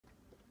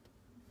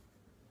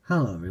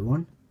Hello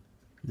everyone,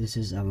 this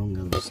is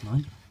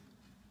Avangos9,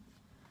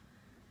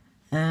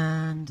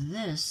 and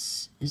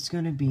this is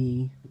going to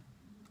be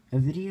a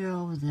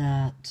video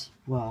that,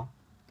 well,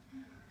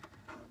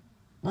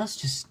 let's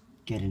just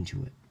get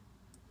into it.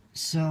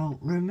 So,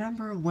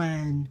 remember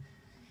when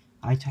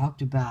I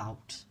talked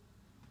about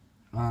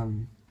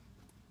the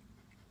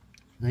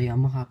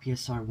Yamaha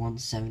PSR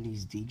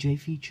 170's DJ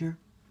feature?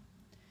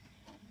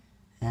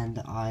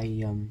 And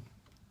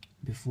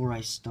before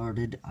I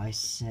started, I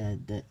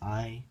said that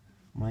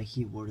my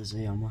keyboard is a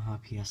Yamaha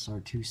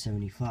PSR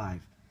 275.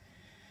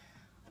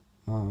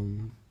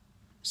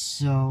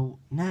 So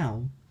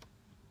now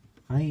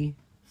I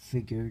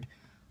figured,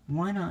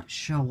 why not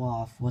show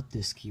off what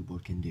this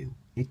keyboard can do?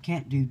 It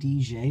can't do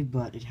DJ,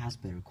 but it has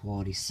better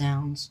quality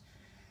sounds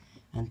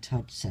and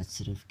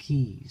touch-sensitive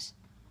keys,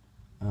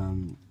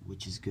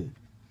 which is good.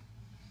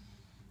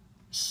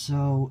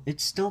 So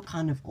it's still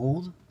kind of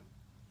old.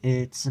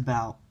 It's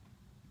about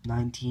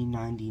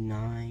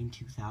 1999,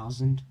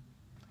 2000.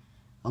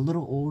 A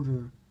little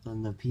older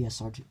than the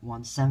PSR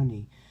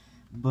 170,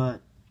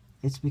 but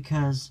it's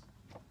because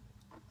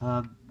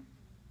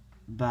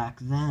back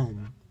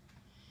then,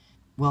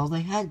 well,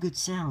 they had good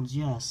sounds,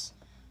 yes,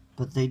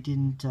 but they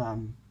didn't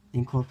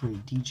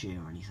incorporate DJ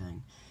or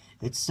anything.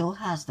 It still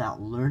has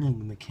that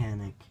learning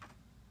mechanic,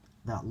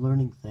 that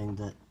learning thing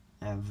that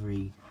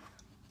every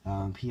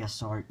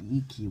PSR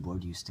E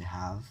keyboard used to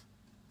have.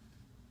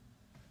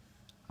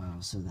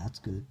 So that's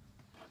good.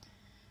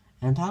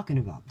 And talking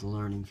about the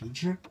learning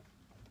feature,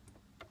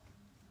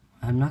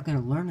 I'm not going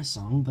to learn a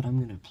song, but I'm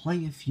going to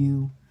play a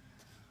few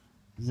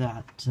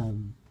that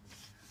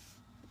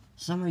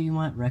some of you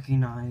might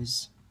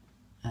recognize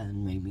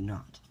and maybe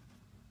not.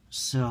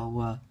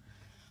 So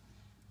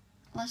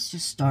let's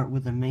just start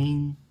with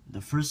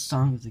the first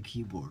song of the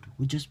keyboard,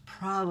 which is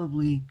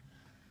probably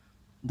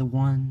the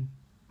one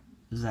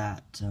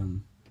that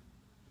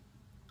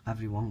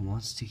everyone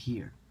wants to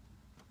hear.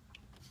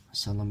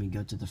 So let me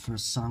go to the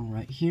first song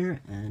right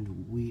here,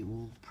 and we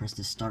will press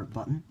the start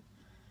button.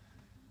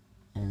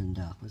 And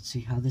let's see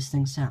how this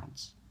thing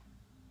sounds.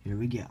 Here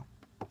we go.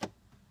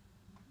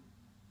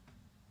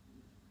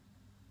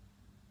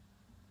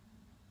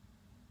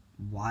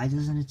 Why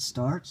doesn't it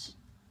start?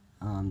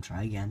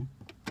 Try again.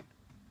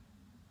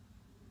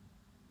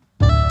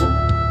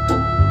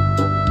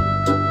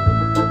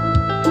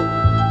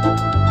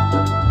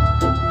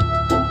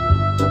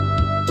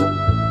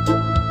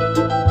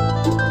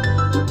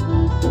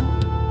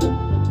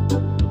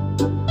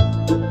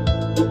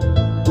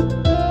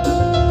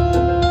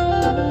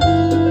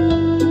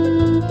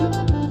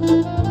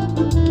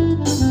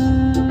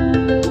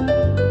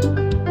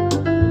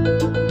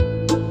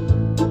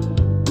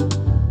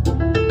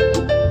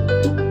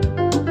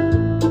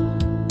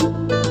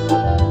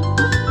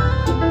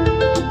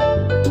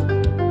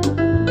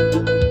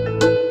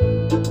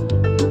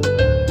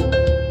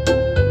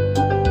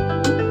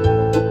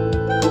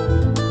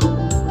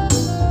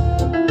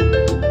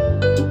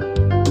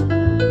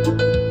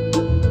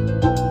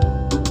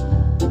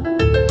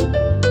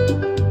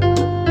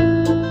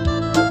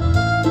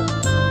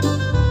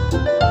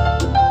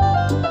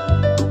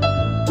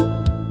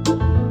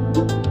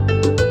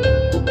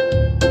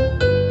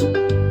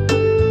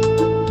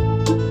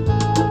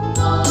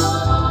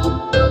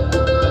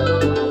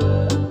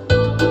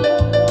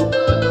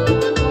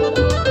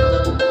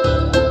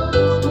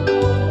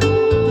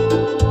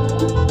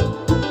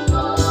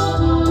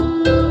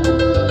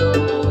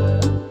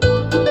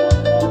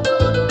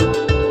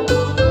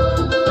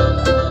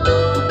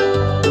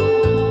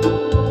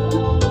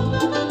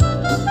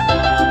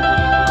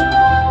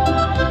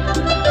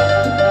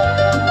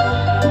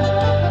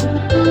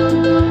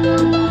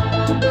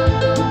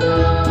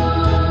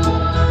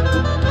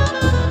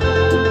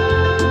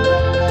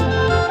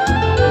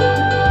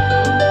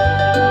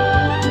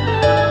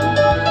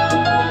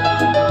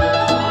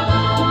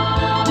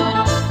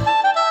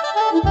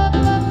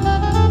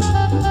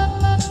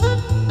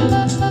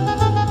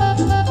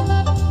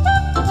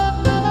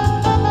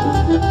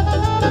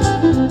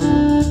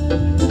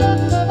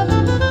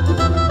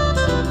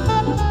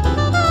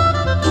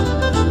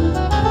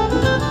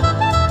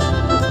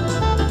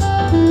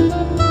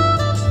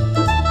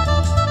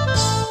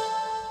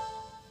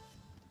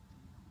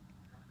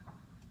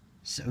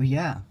 So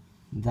yeah,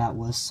 that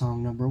was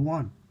song number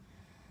 1.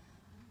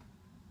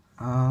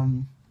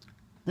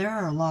 There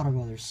are a lot of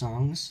other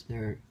songs.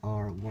 There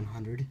are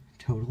 100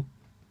 total.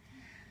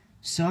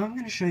 So I'm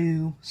going to show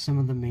you some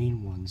of the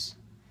main ones.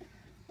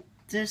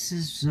 This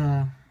is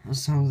a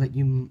song that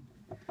you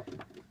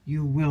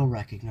will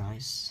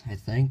recognize, I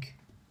think.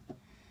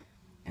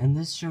 And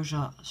this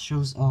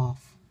shows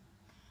off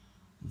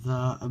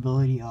the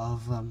ability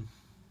of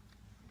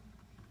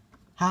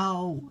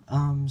how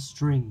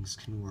strings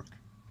can work.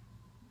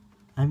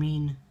 I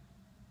mean,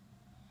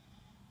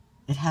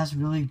 it has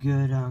really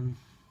good,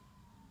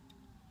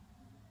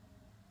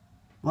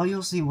 well,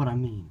 you'll see what I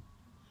mean.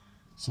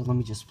 So let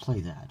me just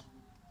play that.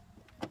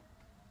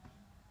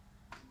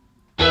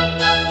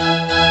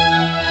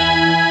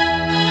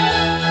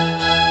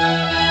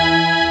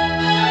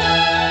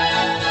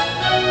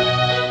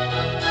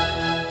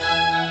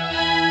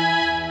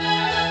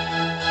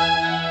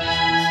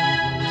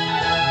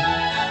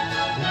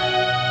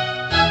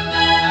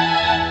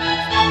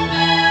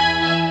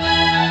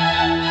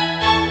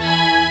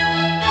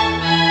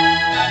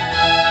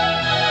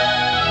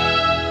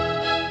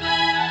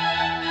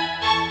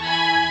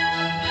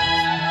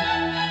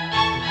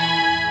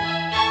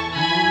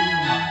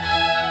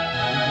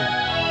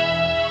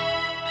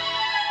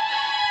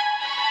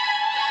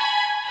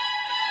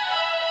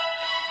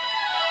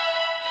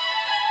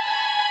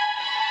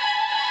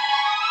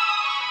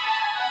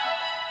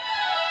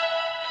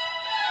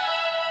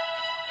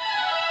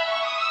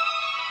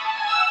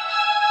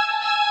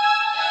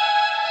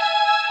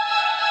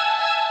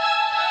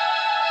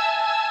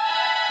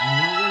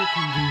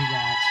 can do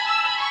that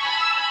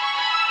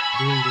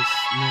doing this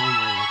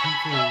normally. I think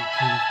they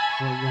kind of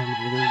programmed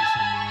it in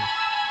somewhere.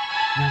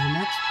 Now the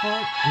next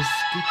part is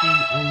skipping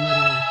a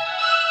little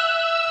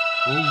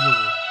over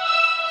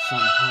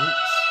some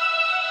parts.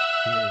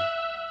 Here.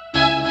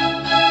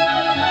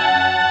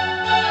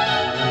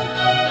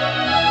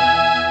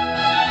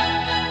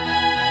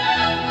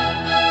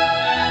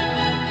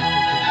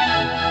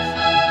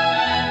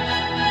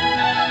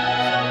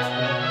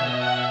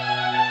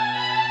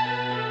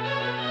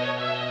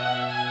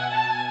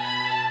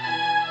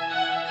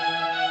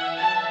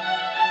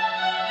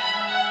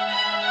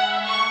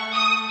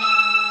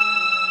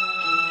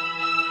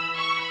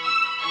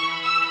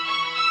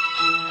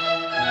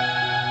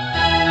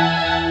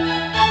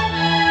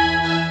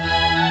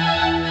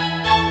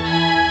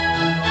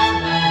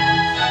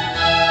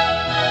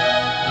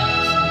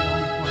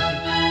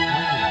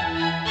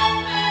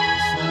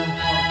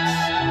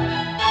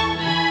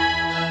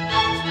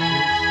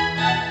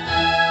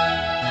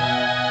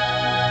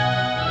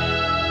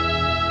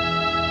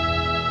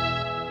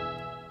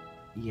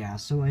 Yeah,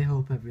 so I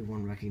hope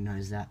everyone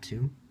recognized that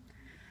too.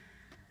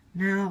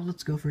 Now,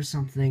 let's go for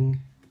something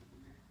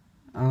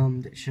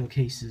that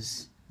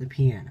showcases the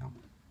piano.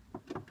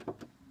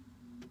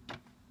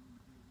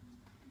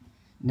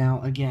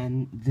 Now,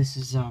 again, this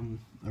is a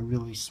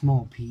really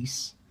small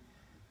piece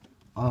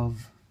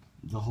of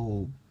the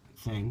whole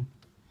thing.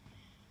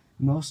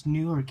 Most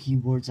newer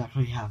keyboards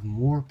actually have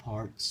more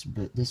parts,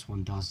 but this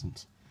one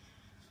doesn't.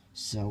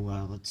 So,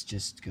 let's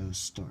just go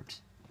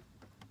start.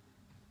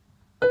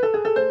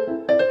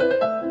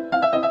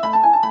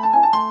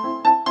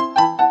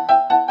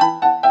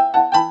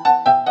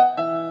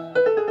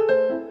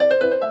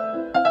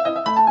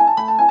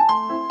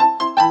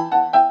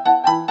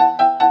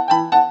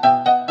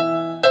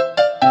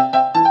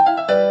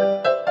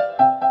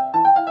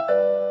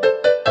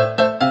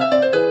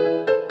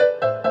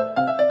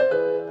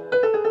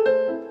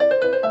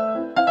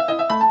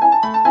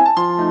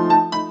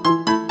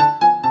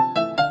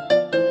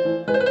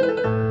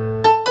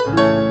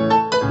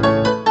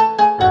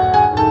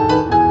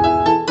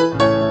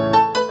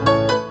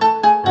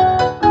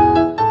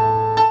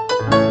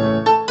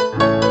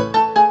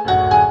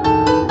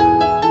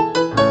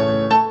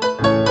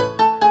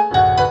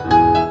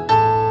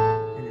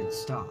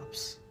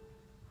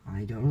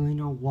 I don't really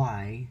know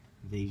why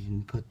they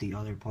didn't put the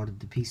other part of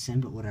the piece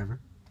in, but whatever.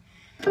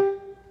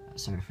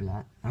 Sorry for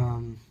that.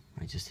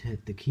 I just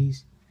hit the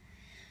keys.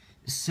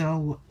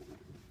 So,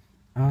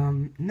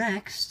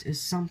 next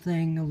is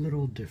something a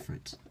little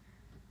different.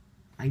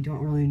 I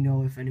don't really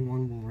know if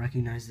anyone will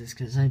recognize this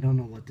because I don't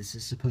know what this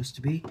is supposed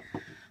to be,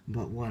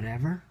 but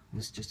whatever.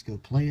 Let's just go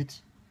play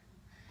it.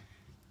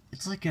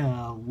 It's like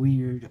a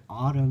weird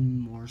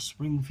autumn or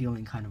spring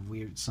feeling kind of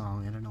weird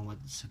song. I don't know what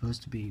it's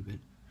supposed to be, but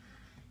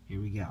here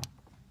we go.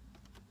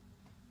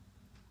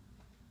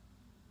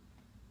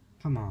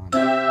 Come on.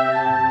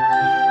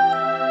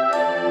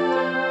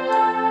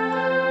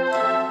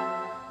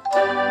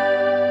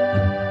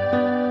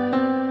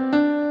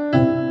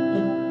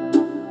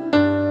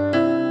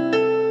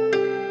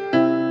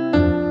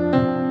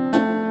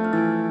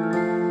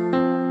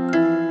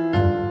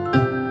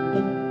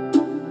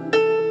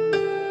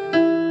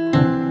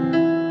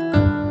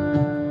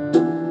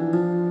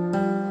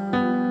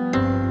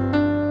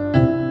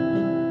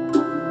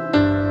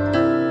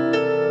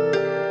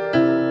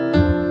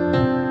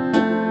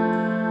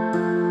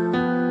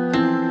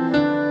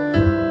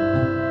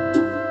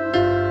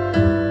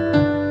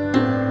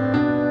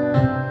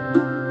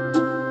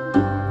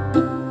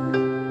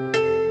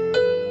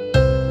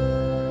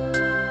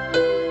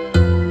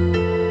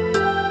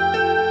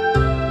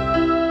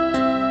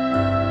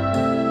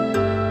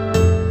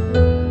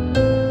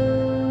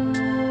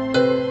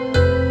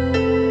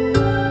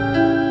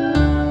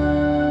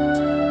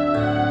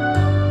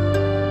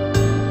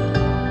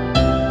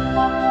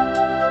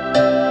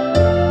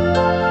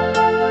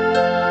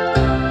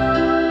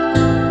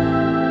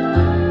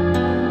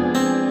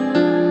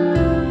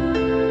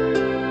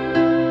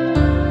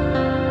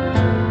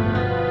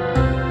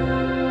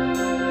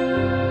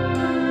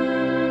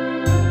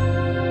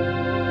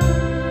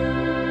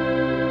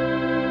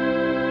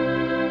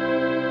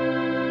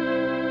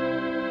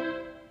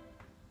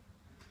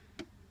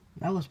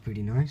 That was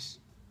pretty nice.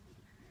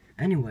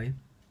 Anyway,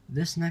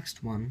 this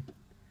next one,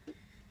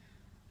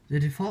 the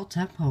default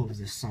tempo of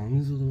this song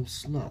is a little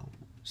slow.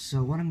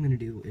 So what I'm going to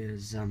do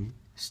is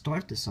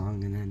start the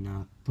song and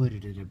then put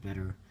it at a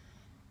better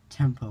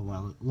tempo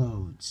while it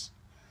loads.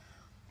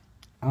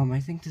 I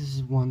think this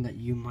is one that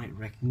you might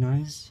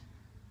recognize,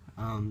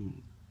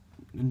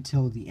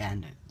 until the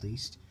end at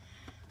least.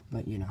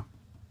 But you know,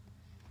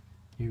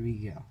 here we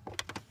go.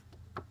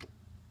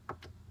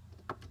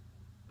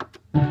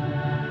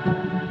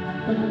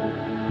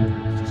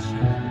 Just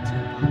change the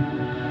tempo.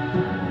 Do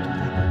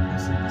that by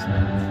pressing this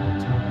button 4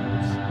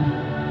 times. You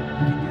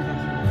can do that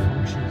through the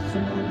functions as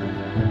well. I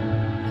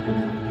don't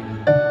know how to do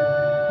that.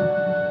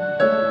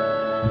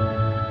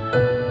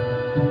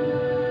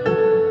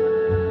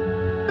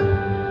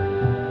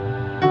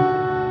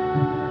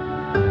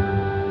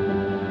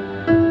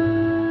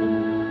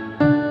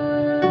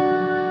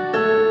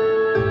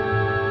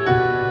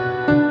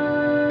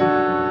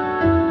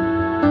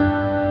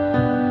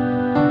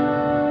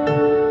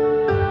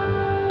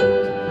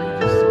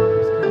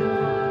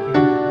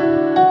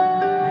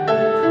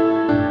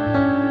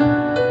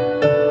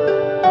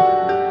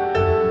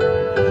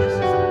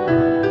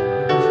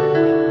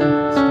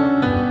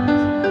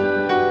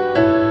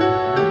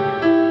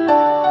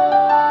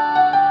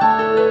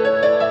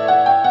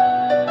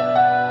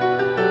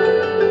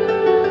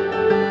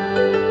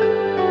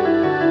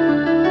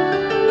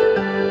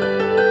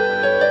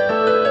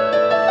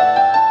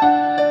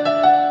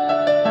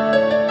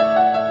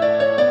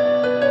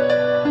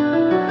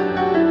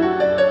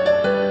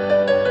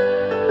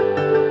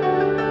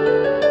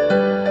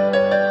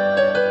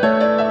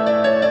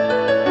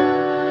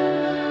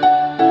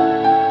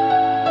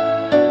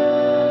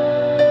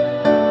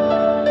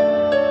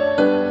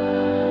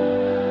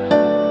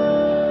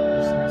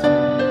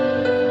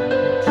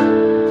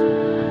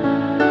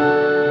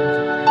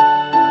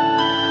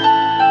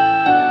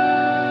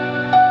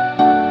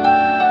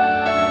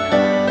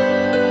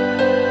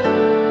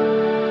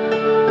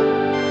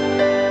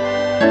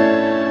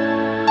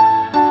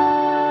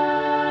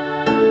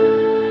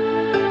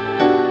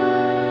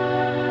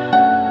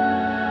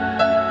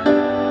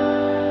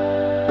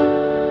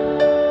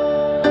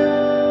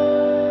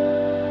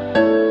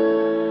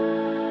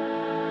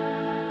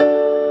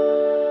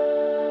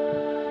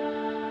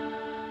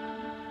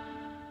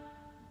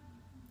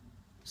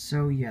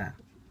 So yeah,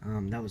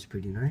 that was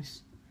pretty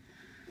nice.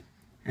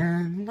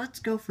 And let's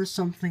go for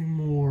something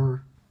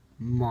more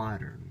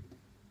modern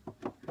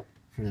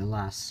for the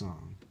last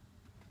song.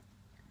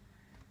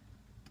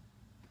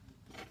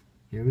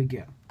 Here we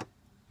go.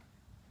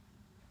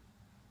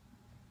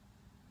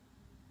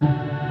 I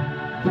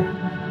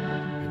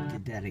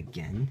did that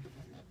again.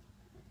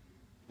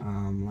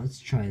 Let's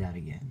try that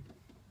again.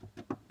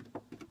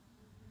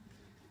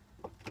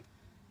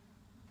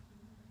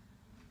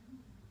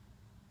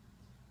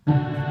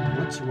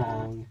 What's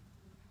wrong?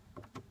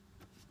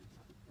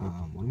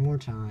 One more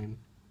time.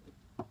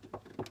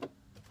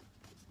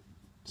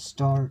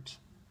 Start.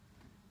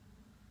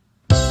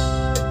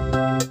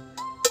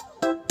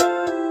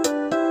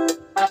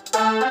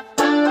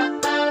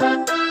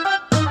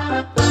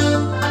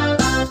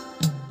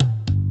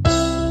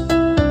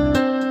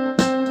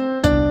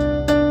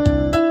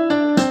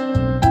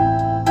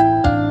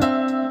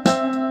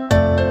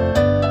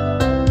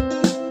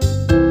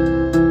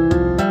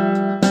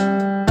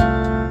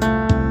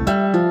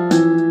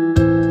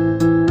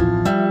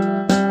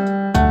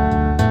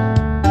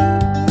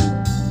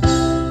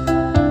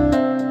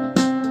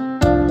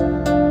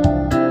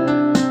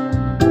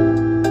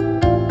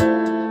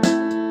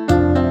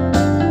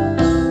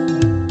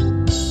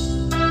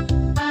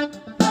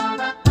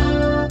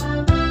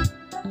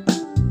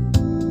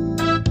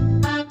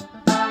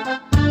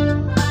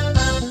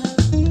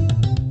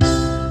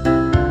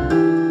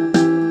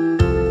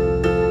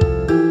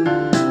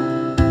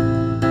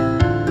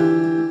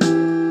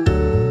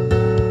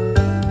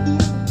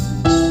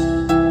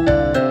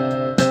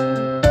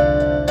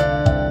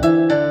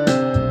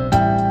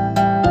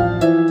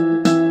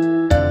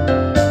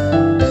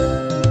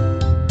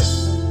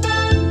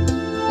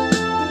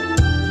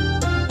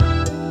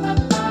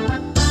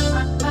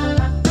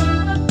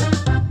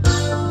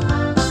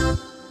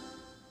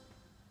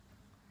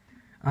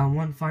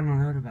 One final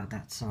note about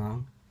that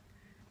song.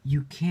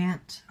 You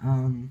can't,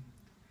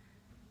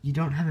 you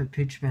don't have a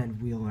pitch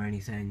bend wheel or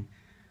anything.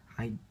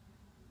 I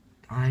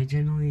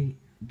genuinely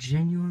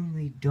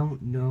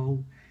don't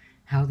know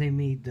how they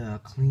made the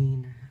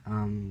clean,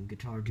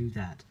 guitar do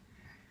that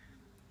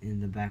in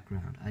the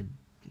background.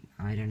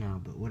 I don't know,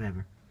 but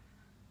whatever.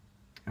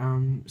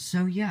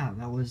 So yeah,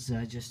 that was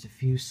just a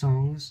few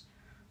songs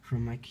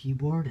from my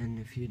keyboard, and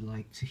if you'd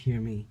like to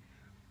hear me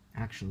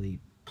actually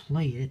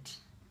play it,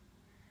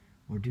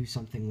 or do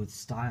something with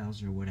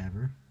styles or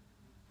whatever,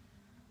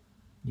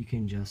 you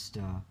can just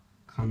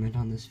comment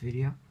on this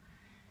video.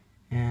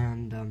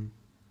 And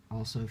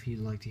also, if you'd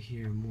like to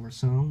hear more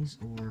songs,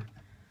 or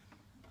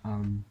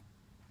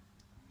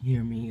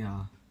hear me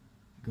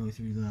go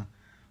through the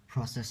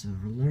process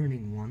of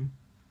learning one,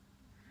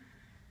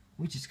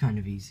 which is kind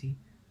of easy.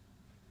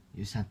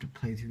 You just have to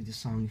play through the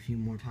song a few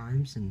more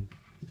times and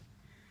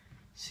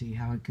see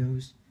how it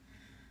goes.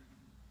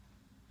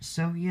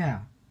 So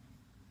yeah,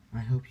 I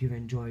hope you've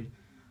enjoyed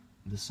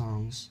the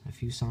songs, a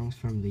few songs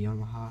from the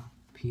Yamaha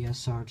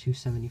PSR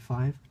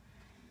 275,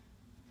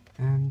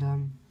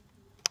 and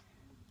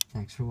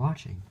thanks for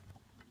watching.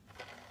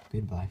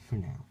 Goodbye for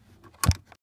now.